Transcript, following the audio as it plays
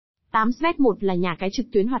8Xbet1 là nhà cái trực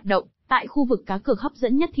tuyến hoạt động tại khu vực cá cược hấp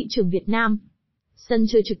dẫn nhất thị trường Việt Nam. Sân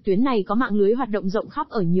chơi trực tuyến này có mạng lưới hoạt động rộng khắp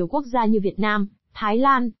ở nhiều quốc gia như Việt Nam, Thái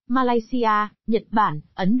Lan, Malaysia, Nhật Bản,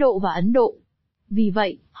 Ấn Độ và Ấn Độ. Vì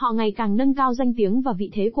vậy, họ ngày càng nâng cao danh tiếng và vị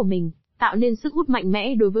thế của mình, tạo nên sức hút mạnh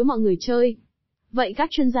mẽ đối với mọi người chơi. Vậy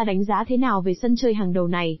các chuyên gia đánh giá thế nào về sân chơi hàng đầu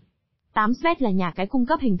này? 8Xbet là nhà cái cung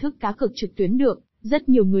cấp hình thức cá cược trực tuyến được rất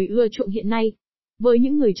nhiều người ưa chuộng hiện nay. Với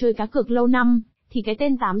những người chơi cá cược lâu năm, thì cái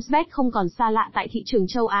tên 8Xbet không còn xa lạ tại thị trường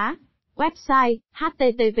châu Á. Website: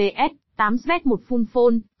 https://8xbet1 full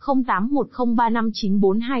phone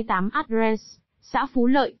 0810359428 address: xã Phú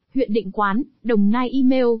Lợi, huyện Định Quán, Đồng Nai.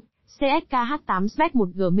 Email: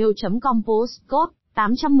 cskh8xbet1gmail.com. Postcode: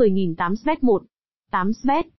 810000 8xbet1. 8xbet